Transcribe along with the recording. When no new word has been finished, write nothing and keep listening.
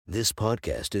This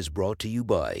podcast is brought to you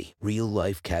by Real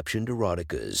Life Captioned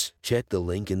Eroticas. Check the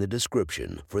link in the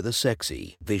description for the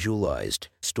sexy, visualized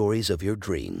stories of your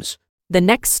dreams. The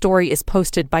next story is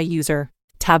posted by user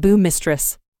Taboo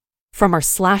Mistress. From our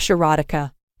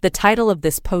 /erotica, the title of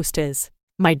this post is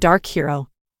My Dark Hero.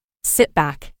 Sit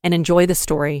back and enjoy the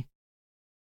story.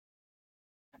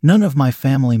 None of my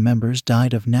family members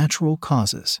died of natural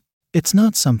causes. It's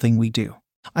not something we do.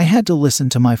 I had to listen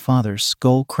to my father's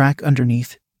skull crack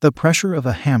underneath the pressure of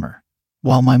a hammer,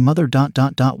 while my mother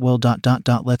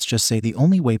let's just say the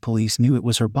only way police knew it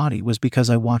was her body was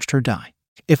because I watched her die.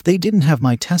 If they didn't have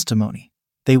my testimony,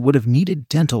 they would have needed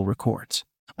dental records.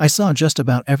 I saw just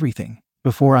about everything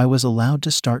before I was allowed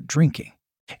to start drinking.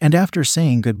 And after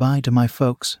saying goodbye to my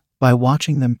folks, by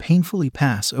watching them painfully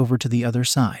pass over to the other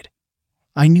side,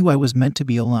 I knew I was meant to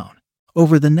be alone.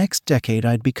 Over the next decade,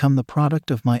 I'd become the product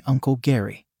of my Uncle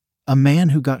Gary, a man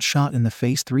who got shot in the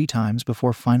face 3 times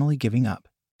before finally giving up.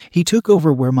 He took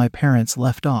over where my parents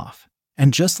left off,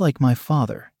 and just like my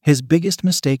father, his biggest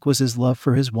mistake was his love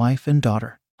for his wife and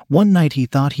daughter. One night he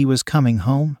thought he was coming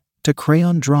home to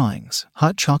crayon drawings,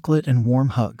 hot chocolate, and warm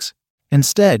hugs.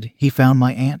 Instead, he found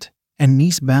my aunt and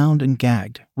niece bound and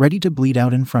gagged, ready to bleed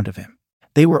out in front of him.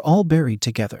 They were all buried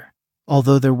together,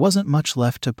 although there wasn't much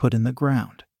left to put in the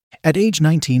ground. At age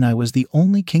 19, I was the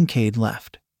only Kincaid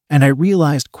left, and I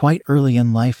realized quite early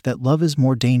in life that love is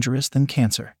more dangerous than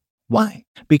cancer. Why?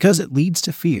 Because it leads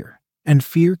to fear, and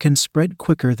fear can spread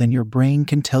quicker than your brain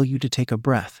can tell you to take a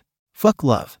breath. Fuck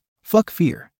love. Fuck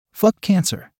fear. Fuck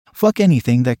cancer. Fuck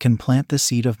anything that can plant the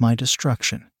seed of my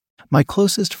destruction. My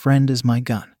closest friend is my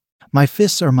gun. My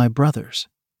fists are my brothers,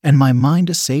 and my mind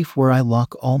is safe where I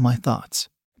lock all my thoughts.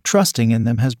 Trusting in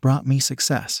them has brought me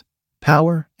success,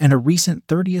 power, and a recent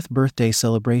 30th birthday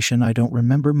celebration I don't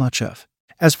remember much of.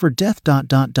 As for death,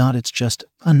 it's just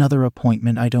another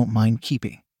appointment I don't mind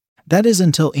keeping. That is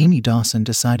until Amy Dawson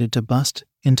decided to bust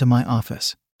into my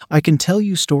office. I can tell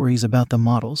you stories about the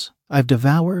models I've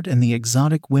devoured and the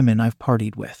exotic women I've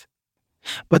partied with.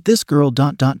 But this girl,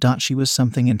 she was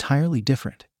something entirely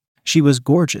different. She was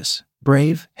gorgeous,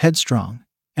 brave, headstrong,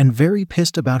 and very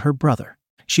pissed about her brother.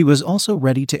 She was also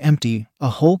ready to empty a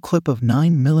whole clip of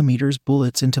 9mm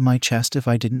bullets into my chest if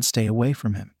I didn't stay away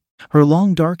from him. Her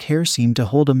long dark hair seemed to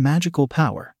hold a magical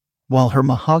power, while her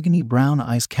mahogany brown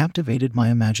eyes captivated my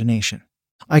imagination.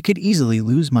 I could easily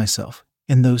lose myself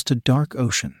in those 2 dark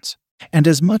oceans. And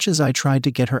as much as I tried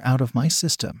to get her out of my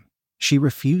system, she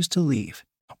refused to leave.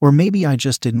 Or maybe I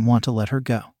just didn't want to let her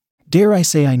go. Dare I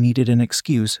say I needed an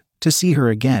excuse to see her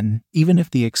again, even if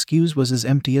the excuse was as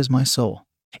empty as my soul.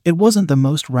 It wasn't the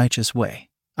most righteous way,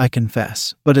 I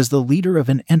confess, but as the leader of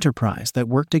an enterprise that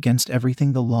worked against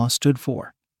everything the law stood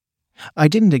for, I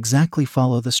didn't exactly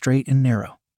follow the straight and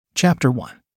narrow. Chapter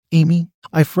 1. Amy.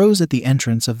 I froze at the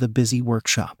entrance of the busy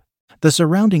workshop. The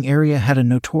surrounding area had a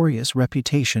notorious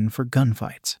reputation for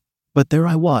gunfights. But there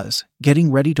I was,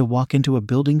 getting ready to walk into a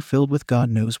building filled with God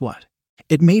knows what.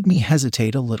 It made me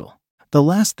hesitate a little. The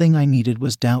last thing I needed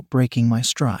was doubt breaking my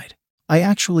stride. I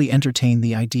actually entertained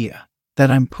the idea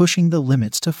that I'm pushing the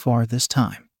limits too far this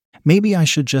time. Maybe I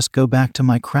should just go back to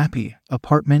my crappy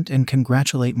apartment and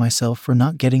congratulate myself for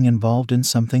not getting involved in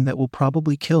something that will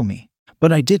probably kill me.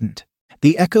 But I didn't.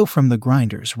 The echo from the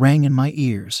grinders rang in my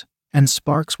ears, and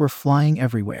sparks were flying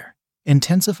everywhere,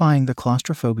 intensifying the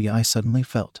claustrophobia I suddenly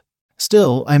felt.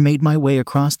 Still, I made my way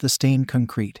across the stained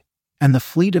concrete, and the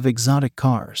fleet of exotic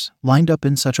cars lined up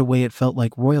in such a way it felt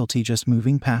like royalty just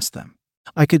moving past them.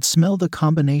 I could smell the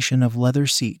combination of leather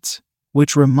seats,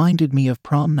 which reminded me of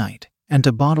prom night, and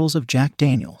 2 bottles of Jack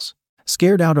Daniels.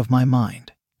 Scared out of my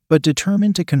mind, but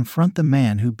determined to confront the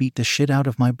man who beat the shit out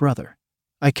of my brother,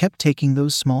 I kept taking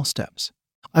those small steps.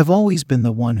 I've always been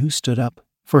the one who stood up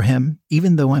for him,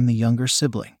 even though I'm the younger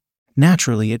sibling.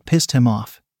 Naturally, it pissed him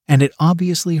off, and it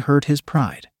obviously hurt his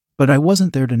pride, but I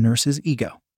wasn't there to nurse his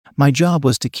ego. My job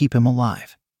was to keep him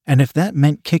alive, and if that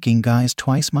meant kicking guys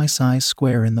twice my size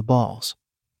square in the balls,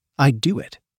 I'd do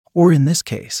it. Or in this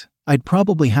case, I'd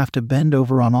probably have to bend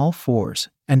over on all 4s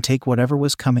and take whatever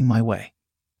was coming my way.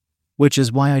 Which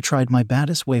is why I tried my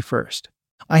baddest way first.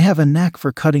 I have a knack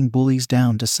for cutting bullies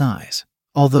down to size,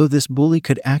 although this bully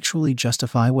could actually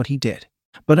justify what he did.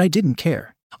 But I didn't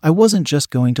care. I wasn't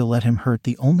just going to let him hurt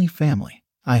the only family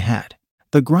I had.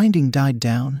 The grinding died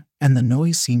down, and the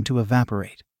noise seemed to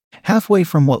evaporate. Halfway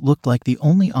from what looked like the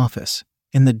only office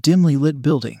in the dimly lit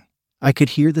building, I could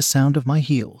hear the sound of my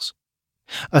heels.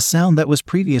 A sound that was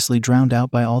previously drowned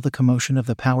out by all the commotion of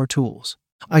the power tools.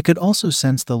 I could also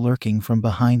sense the lurking from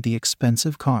behind the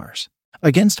expensive cars.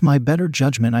 Against my better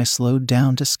judgment, I slowed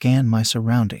down to scan my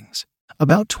surroundings.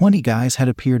 About 20 guys had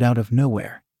appeared out of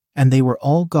nowhere, and they were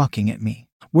all gawking at me.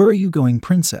 "Where are you going,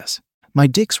 princess? My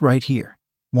dick's right here,"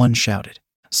 one shouted.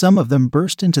 Some of them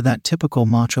burst into that typical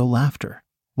macho laughter,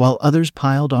 while others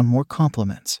piled on more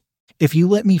compliments. "If you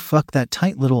let me fuck that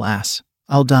tight little ass,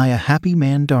 I'll die a happy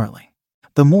man, darling."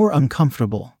 The more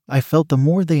uncomfortable I felt, the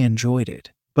more they enjoyed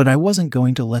it, but I wasn't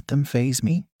going to let them faze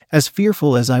me. As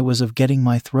fearful as I was of getting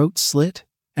my throat slit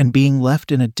and being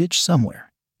left in a ditch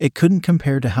somewhere, it couldn't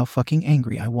compare to how fucking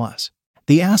angry I was.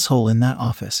 The asshole in that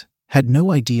office had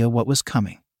no idea what was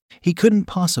coming. He couldn't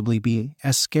possibly be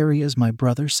as scary as my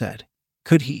brother said,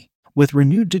 could he? With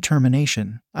renewed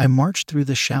determination, I marched through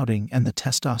the shouting and the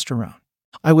testosterone.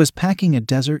 I was packing a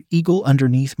Desert Eagle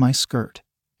underneath my skirt,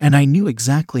 and I knew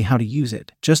exactly how to use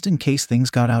it just in case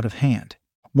things got out of hand.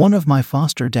 One of my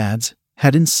foster dads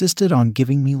had insisted on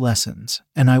giving me lessons,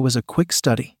 and I was a quick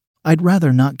study. I'd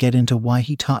rather not get into why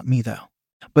he taught me though.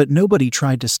 But nobody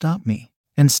tried to stop me.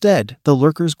 Instead, the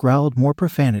lurkers growled more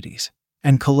profanities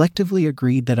and collectively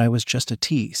agreed that I was just a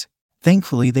tease.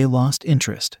 Thankfully, they lost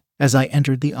interest as I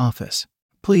entered the office.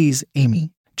 "Please,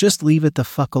 Amy, just leave it the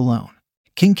fuck alone.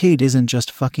 Kincaid isn't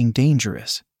just fucking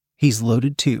dangerous. He's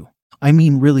loaded too. I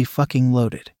mean really fucking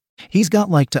loaded. He's got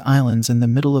like 2 islands in the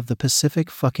middle of the Pacific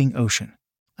fucking Ocean."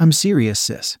 "I'm serious,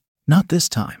 sis. Not this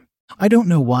time." I don't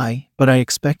know why, but I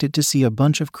expected to see a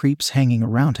bunch of creeps hanging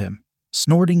around him,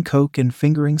 snorting coke and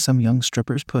fingering some young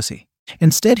stripper's pussy.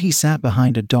 Instead, he sat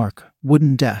behind a dark,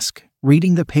 wooden desk,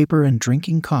 reading the paper and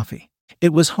drinking coffee.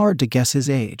 It was hard to guess his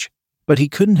age, but he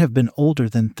couldn't have been older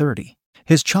than 30.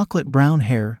 His chocolate brown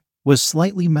hair was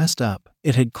slightly messed up.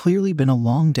 It had clearly been a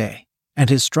long day, and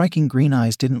his striking green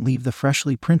eyes didn't leave the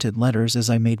freshly printed letters as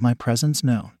I made my presence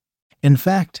known. In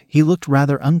fact, he looked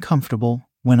rather uncomfortable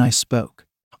when I spoke.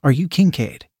 "Are you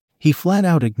Kincaid?" He flat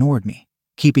out ignored me,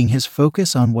 keeping his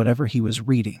focus on whatever he was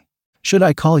reading. "Should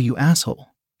I call you asshole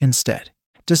instead?"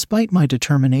 Despite my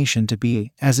determination to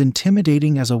be as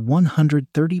intimidating as a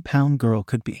 130-pound girl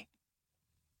could be,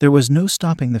 there was no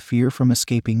stopping the fear from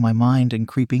escaping my mind and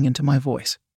creeping into my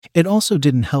voice. It also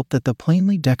didn't help that the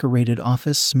plainly decorated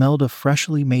office smelled of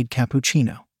freshly made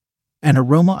cappuccino, an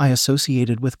aroma I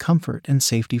associated with comfort and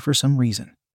safety for some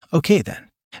reason. "Okay then,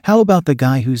 how about the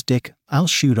guy whose dick I'll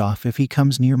shoot off if he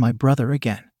comes near my brother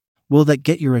again? Will that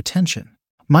get your attention?"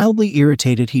 Mildly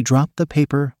irritated, he dropped the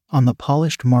paper on the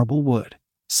polished marble wood,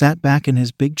 sat back in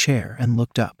his big chair and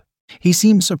looked up. He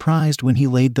seemed surprised when he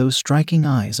laid those striking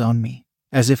eyes on me,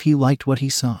 as if he liked what he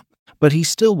saw. But he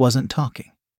still wasn't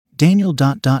talking. "Daniel ...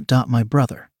 my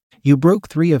brother. You broke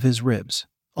 3 of his ribs,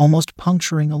 almost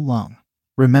puncturing a lung.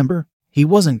 Remember?" He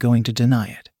wasn't going to deny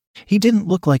it. He didn't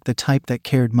look like the type that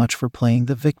cared much for playing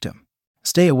the victim.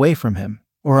 "Stay away from him,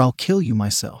 or I'll kill you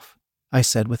myself," I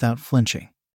said without flinching.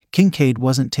 Kincaid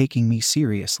wasn't taking me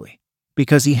seriously,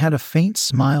 because he had a faint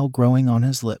smile growing on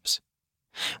his lips,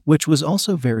 which was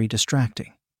also very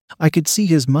distracting. I could see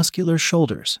his muscular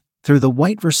shoulders through the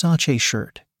white Versace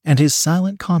shirt, and his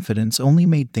silent confidence only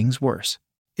made things worse.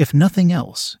 If nothing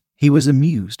else, he was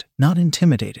amused, not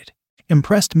intimidated.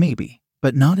 Impressed maybe,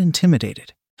 but not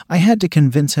intimidated. I had to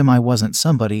convince him I wasn't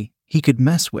somebody he could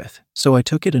mess with, so I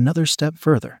took it another step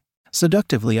further.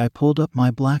 Seductively, I pulled up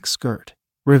my black skirt,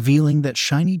 revealing that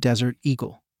shiny Desert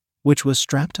Eagle, which was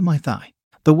strapped to my thigh.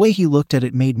 The way he looked at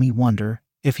it made me wonder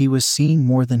if he was seeing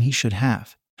more than he should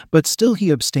have. But still he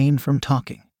abstained from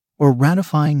talking, or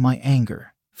ratifying my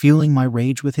anger, fueling my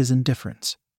rage with his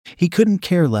indifference. He couldn't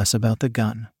care less about the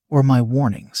gun, or my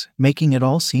warnings, making it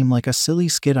all seem like a silly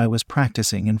skit I was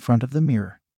practicing in front of the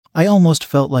mirror. I almost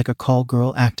felt like a call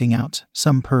girl acting out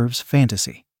some perv's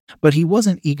fantasy. But he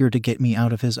wasn't eager to get me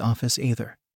out of his office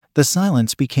either. The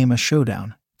silence became a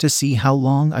showdown to see how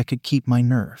long I could keep my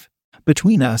nerve.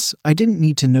 Between us, I didn't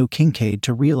need to know Kincaid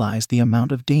to realize the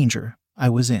amount of danger I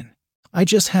was in. I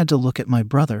just had to look at my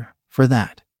brother for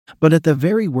that. But at the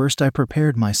very worst, I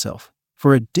prepared myself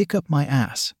for a dick up my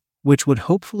ass, which would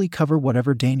hopefully cover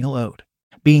whatever Daniel owed.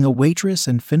 Being a waitress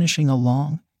and finishing a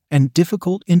long and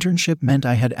difficult internship meant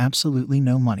I had absolutely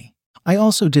no money. I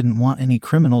also didn't want any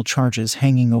criminal charges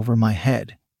hanging over my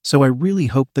head, so I really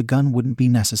hoped the gun wouldn't be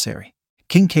necessary.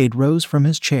 Kincaid rose from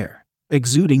his chair,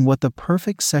 exuding what the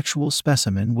perfect sexual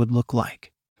specimen would look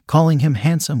like. Calling him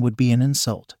handsome would be an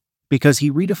insult, because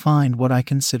he redefined what I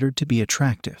considered to be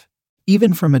attractive.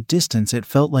 Even from a distance, it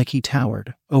felt like he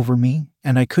towered over me,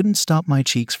 and I couldn't stop my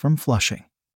cheeks from flushing.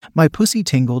 My pussy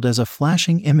tingled as a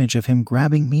flashing image of him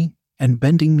grabbing me and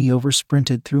bending me over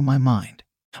sprinted through my mind.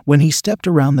 When he stepped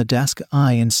around the desk,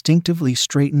 I instinctively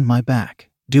straightened my back,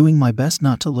 doing my best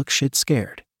not to look shit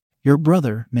scared. "Your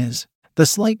brother, Ms." The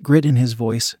slight grit in his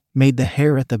voice made the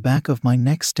hair at the back of my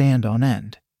neck stand on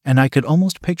end, and I could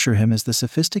almost picture him as the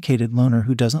sophisticated loner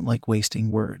who doesn't like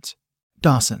wasting words.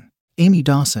 Dawson. Amy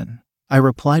Dawson, I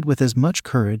replied with as much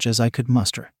courage as I could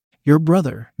muster. Your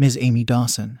brother, Ms. Amy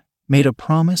Dawson, made a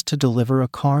promise to deliver a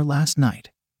car last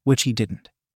night, which he didn't.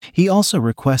 He also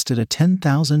requested a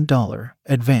 $10,000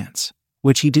 advance,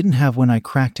 which he didn't have when I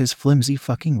cracked his flimsy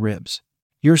fucking ribs.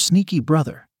 Your sneaky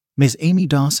brother, Ms. Amy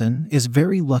Dawson, is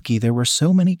very lucky there were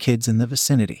so many kids in the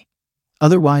vicinity.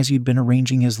 Otherwise you'd been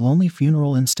arranging his lonely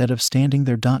funeral instead of standing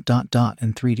there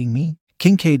and threatening me.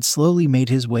 Kincaid slowly made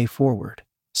his way forward,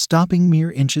 stopping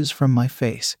mere inches from my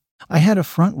face. I had a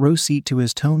front row seat to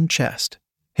his toned chest,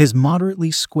 his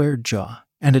moderately squared jaw,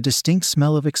 and a distinct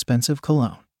smell of expensive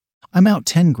cologne. I'm out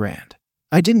 10 grand.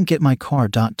 I didn't get my car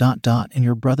and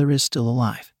your brother is still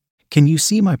alive. Can you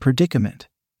see my predicament,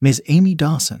 Ms. Amy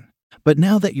Dawson? But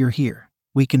now that you're here,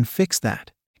 we can fix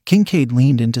that. Kincaid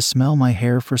leaned in to smell my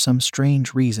hair for some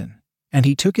strange reason, and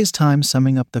he took his time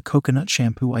summing up the coconut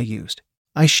shampoo I used.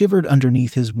 I shivered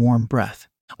underneath his warm breath.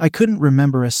 I couldn't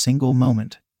remember a single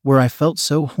moment where I felt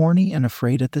so horny and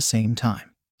afraid at the same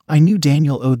time. I knew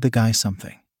Daniel owed the guy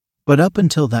something, but up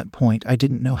until that point I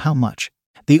didn't know how much.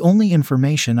 The only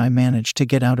information I managed to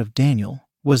get out of Daniel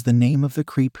was the name of the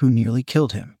creep who nearly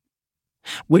killed him,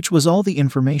 which was all the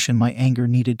information my anger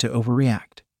needed to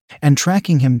overreact. And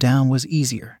tracking him down was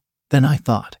easier than I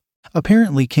thought.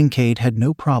 Apparently Kincaid had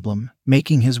no problem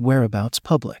making his whereabouts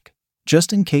public,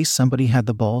 just in case somebody had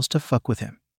the balls to fuck with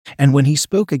him. And when he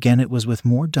spoke again it was with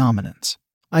more dominance.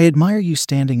 I admire you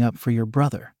standing up for your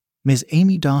brother, Ms.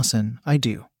 Amy Dawson, I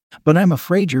do. But I'm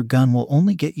afraid your gun will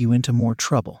only get you into more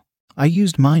trouble. I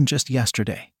used mine just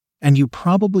yesterday, and you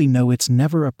probably know it's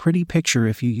never a pretty picture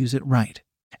if you use it right.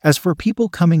 As for people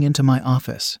coming into my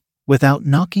office without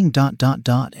knocking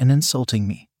and insulting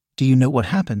me, do you know what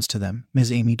happens to them,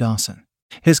 Ms. Amy Dawson?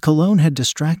 His cologne had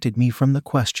distracted me from the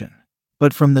question,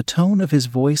 but from the tone of his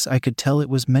voice I could tell it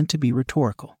was meant to be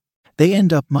rhetorical. They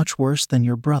end up much worse than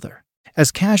your brother.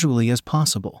 As casually as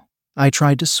possible, I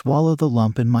tried to swallow the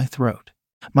lump in my throat.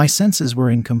 My senses were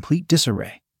in complete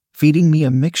disarray, feeding me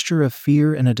a mixture of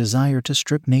fear and a desire to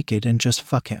strip naked and just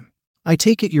fuck him. I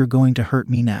take it you're going to hurt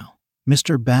me now,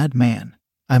 Mr. Bad Man,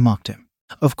 I mocked him.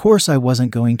 Of course I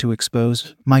wasn't going to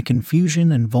expose my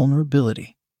confusion and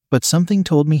vulnerability, but something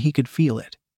told me he could feel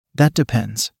it. That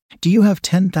depends. Do you have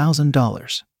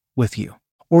 $10,000 with you?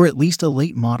 Or at least a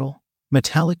late model,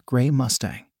 metallic gray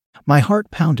Mustang? My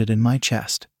heart pounded in my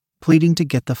chest, pleading to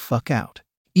get the fuck out.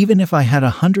 Even if I had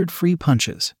 100 free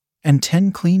punches and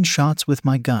 10 clean shots with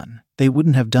my gun, they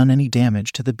wouldn't have done any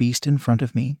damage to the beast in front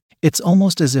of me. It's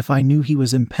almost as if I knew he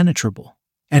was impenetrable,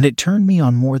 and it turned me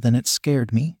on more than it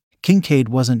scared me. Kincaid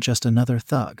wasn't just another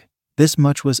thug. This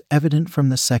much was evident from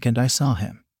the second I saw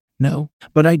him. No,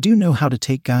 but I do know how to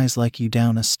take guys like you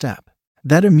down a step.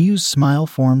 That amused smile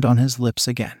formed on his lips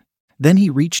again. Then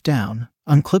he reached down,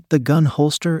 unclipped the gun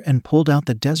holster and pulled out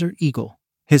the Desert Eagle,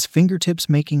 his fingertips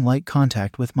making light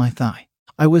contact with my thigh.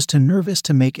 I was too nervous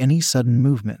to make any sudden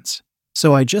movements,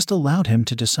 so I just allowed him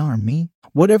to disarm me.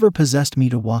 Whatever possessed me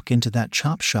to walk into that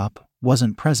chop shop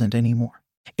wasn't present anymore.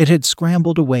 It had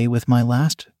scrambled away with my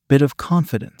last bit of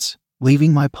confidence,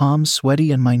 leaving my palms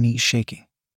sweaty and my knees shaking.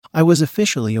 I was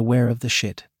officially aware of the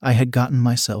shit I had gotten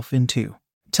myself into.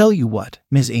 Tell you what,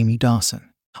 Ms. Amy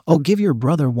Dawson, I'll give your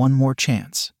brother one more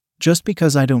chance, just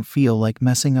because I don't feel like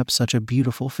messing up such a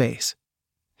beautiful face.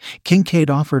 Kincaid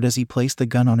offered as he placed the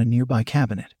gun on a nearby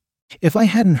cabinet. If I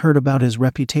hadn't heard about his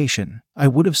reputation, I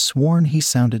would have sworn he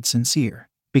sounded sincere.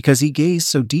 Because he gazed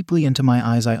so deeply into my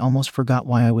eyes I almost forgot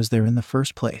why I was there in the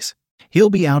first place. He'll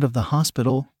be out of the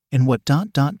hospital in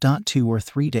 2 or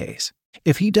 3 days.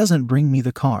 If he doesn't bring me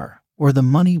the car or the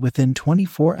money within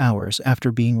 24 hours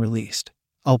after being released,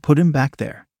 I'll put him back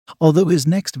there. Although his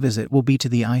next visit will be to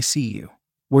the ICU,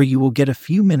 where you will get a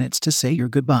few minutes to say your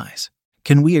goodbyes.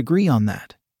 Can we agree on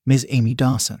that, Ms. Amy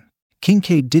Dawson?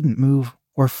 Kincaid didn't move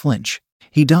or flinch.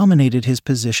 He dominated his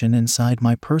position inside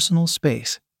my personal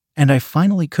space, and I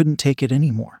finally couldn't take it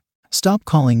anymore. Stop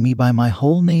calling me by my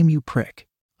whole name, you prick.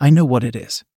 I know what it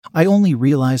is. I only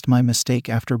realized my mistake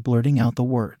after blurting out the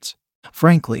words.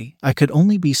 Frankly, I could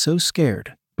only be so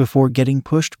scared before getting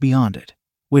pushed beyond it,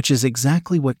 which is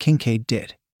exactly what Kincaid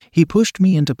did. He pushed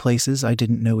me into places I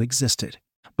didn't know existed.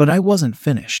 But I wasn't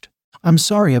finished. I'm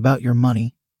sorry about your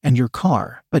money and your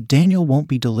car, but Daniel won't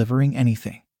be delivering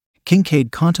anything.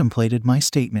 Kincaid contemplated my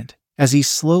statement as he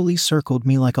slowly circled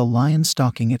me like a lion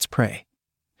stalking its prey,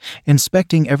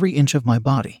 inspecting every inch of my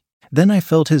body. Then I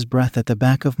felt his breath at the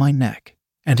back of my neck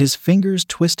and his fingers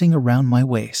twisting around my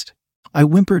waist. I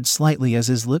whimpered slightly as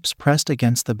his lips pressed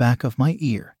against the back of my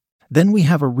ear. Then we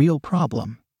have a real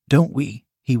problem, don't we?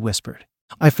 He whispered.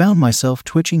 I found myself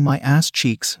twitching my ass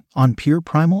cheeks on pure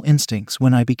primal instincts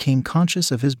when I became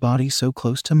conscious of his body so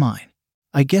close to mine.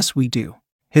 I guess we do.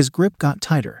 His grip got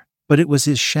tighter, but it was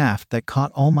his shaft that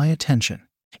caught all my attention.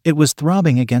 It was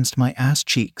throbbing against my ass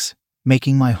cheeks,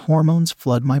 making my hormones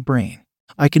flood my brain.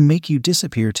 I can make you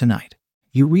disappear tonight.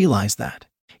 You realize that?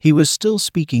 He was still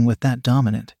speaking with that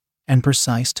dominant and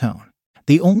precise tone.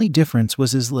 The only difference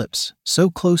was his lips, so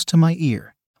close to my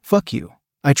ear. Fuck you.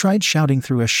 I tried shouting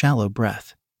through a shallow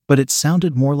breath, but it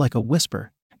sounded more like a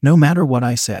whisper. No matter what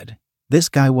I said, this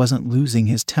guy wasn't losing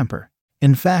his temper.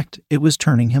 In fact, it was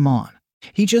turning him on.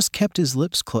 He just kept his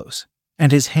lips close,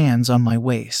 and his hands on my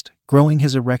waist, growing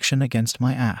his erection against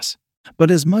my ass. But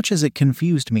as much as it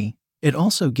confused me, it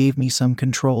also gave me some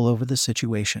control over the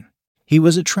situation. He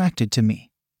was attracted to me.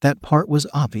 That part was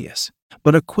obvious.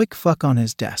 But a quick fuck on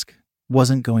his desk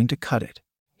wasn't going to cut it.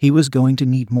 He was going to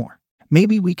need more.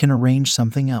 Maybe we can arrange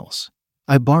something else.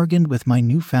 I bargained with my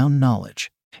newfound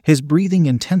knowledge. His breathing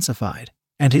intensified,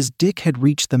 and his dick had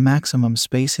reached the maximum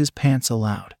space his pants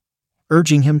allowed,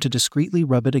 urging him to discreetly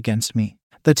rub it against me.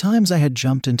 The times I had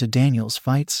jumped into Daniel's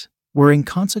fights were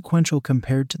inconsequential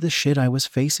compared to the shit I was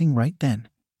facing right then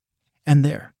and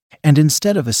there. And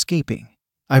instead of escaping,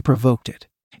 I provoked it.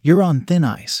 You're on thin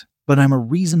ice, but I'm a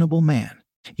reasonable man.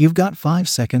 You've got 5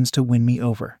 seconds to win me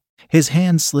over. His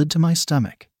hand slid to my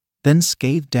stomach, then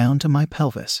scathed down to my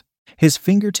pelvis. His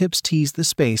fingertips teased the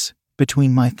space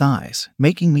between my thighs,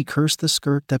 making me curse the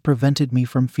skirt that prevented me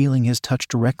from feeling his touch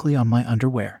directly on my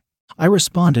underwear. I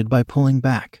responded by pulling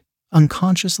back,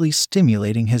 unconsciously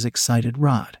stimulating his excited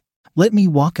rod. Let me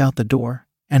walk out the door,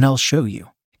 and I'll show you.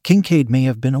 Kincaid may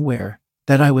have been aware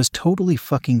that I was totally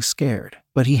fucking scared,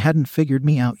 but he hadn't figured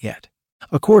me out yet.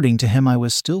 According to him, I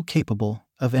was still capable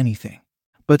of anything.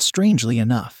 But strangely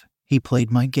enough, he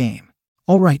played my game.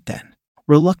 All right then.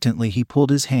 Reluctantly, he pulled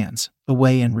his hands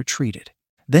away and retreated.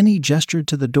 Then he gestured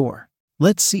to the door.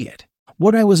 Let's see it.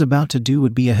 What I was about to do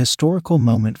would be a historical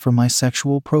moment for my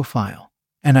sexual profile,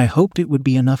 and I hoped it would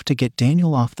be enough to get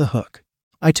Daniel off the hook.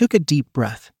 I took a deep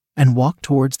breath and walked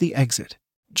towards the exit.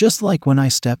 Just like when I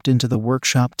stepped into the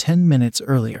workshop 10 minutes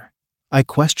earlier, I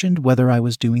questioned whether I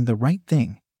was doing the right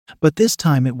thing, but this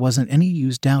time it wasn't any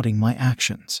use doubting my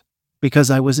actions, because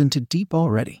I was into deep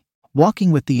already.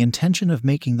 Walking with the intention of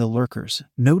making the lurkers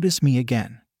notice me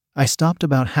again, I stopped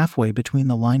about halfway between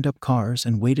the lined-up cars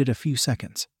and waited a few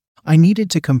seconds. I needed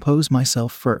to compose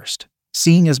myself first,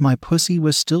 seeing as my pussy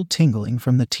was still tingling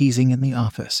from the teasing in the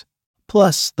office.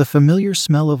 Plus, the familiar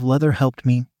smell of leather helped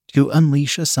me to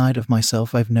unleash a side of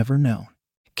myself I've never known.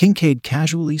 Kincaid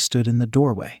casually stood in the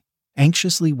doorway,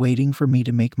 anxiously waiting for me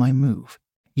to make my move.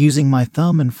 Using my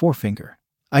thumb and forefinger,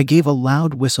 I gave a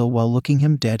loud whistle while looking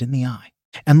him dead in the eye.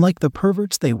 And like the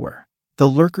perverts they were, the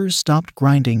lurkers stopped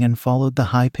grinding and followed the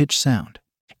high-pitched sound.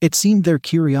 It seemed their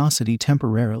curiosity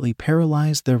temporarily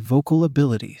paralyzed their vocal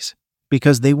abilities,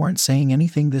 because they weren't saying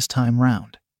anything this time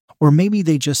round. Or maybe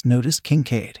they just noticed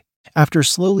Kincaid. After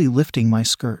slowly lifting my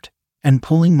skirt and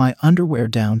pulling my underwear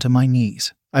down to my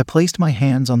knees, I placed my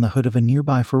hands on the hood of a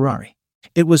nearby Ferrari.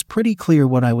 It was pretty clear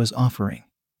what I was offering.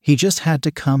 He just had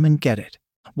to come and get it.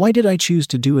 Why did I choose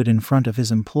to do it in front of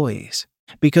his employees?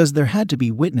 Because there had to be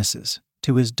witnesses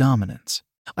to his dominance.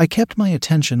 I kept my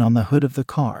attention on the hood of the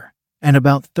car, and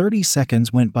about 30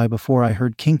 seconds went by before I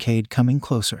heard Kincaid coming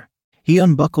closer. He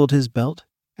unbuckled his belt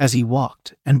as he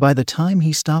walked, and by the time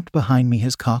he stopped behind me,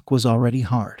 his cock was already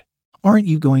hard. Aren't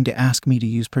you going to ask me to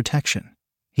use protection?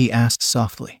 He asked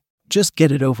softly. Just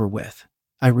get it over with,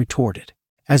 I retorted.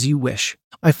 As you wish.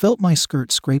 I felt my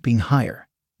skirt scraping higher,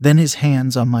 then his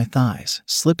hands on my thighs,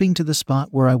 slipping to the spot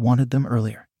where I wanted them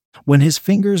earlier. When his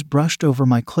fingers brushed over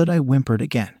my clit, I whimpered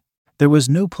again. There was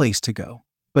no place to go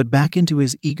but back into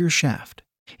his eager shaft.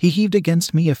 He heaved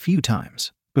against me a few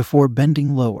times before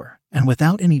bending lower, and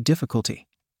without any difficulty,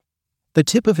 the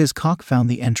tip of his cock found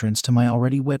the entrance to my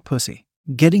already wet pussy.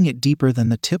 Getting it deeper than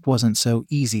the tip wasn't so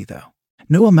easy, though.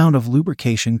 No amount of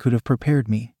lubrication could have prepared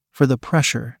me for the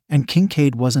pressure, and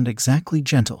Kincaid wasn't exactly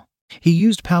gentle. He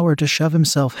used power to shove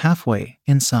himself halfway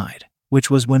inside, which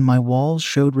was when my walls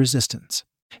showed resistance.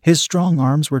 His strong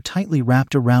arms were tightly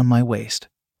wrapped around my waist,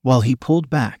 while he pulled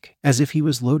back as if he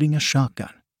was loading a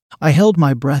shotgun. I held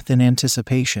my breath in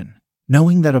anticipation,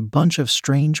 knowing that a bunch of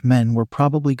strange men were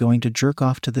probably going to jerk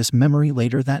off to this memory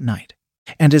later that night.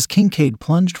 And as Kincaid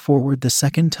plunged forward the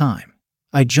second time,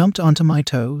 I jumped onto my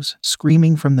toes,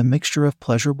 screaming from the mixture of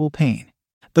pleasurable pain.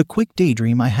 The quick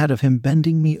daydream I had of him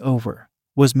bending me over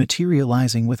was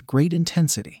materializing with great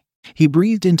intensity. He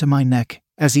breathed into my neck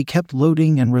as he kept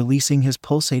loading and releasing his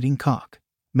pulsating cock,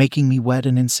 making me wet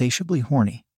and insatiably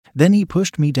horny. Then he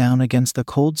pushed me down against the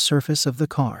cold surface of the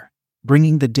car,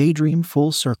 bringing the daydream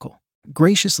full circle.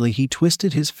 Graciously, he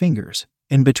twisted his fingers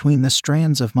in between the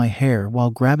strands of my hair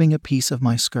while grabbing a piece of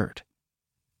my skirt,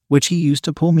 which he used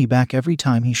to pull me back every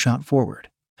time he shot forward.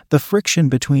 The friction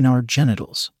between our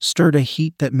genitals stirred a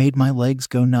heat that made my legs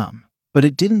go numb, but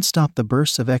it didn't stop the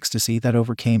bursts of ecstasy that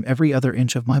overcame every other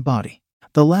inch of my body.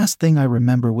 The last thing I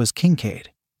remember was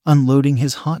Kincaid unloading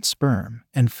his hot sperm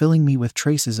and filling me with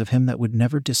traces of him that would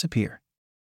never disappear.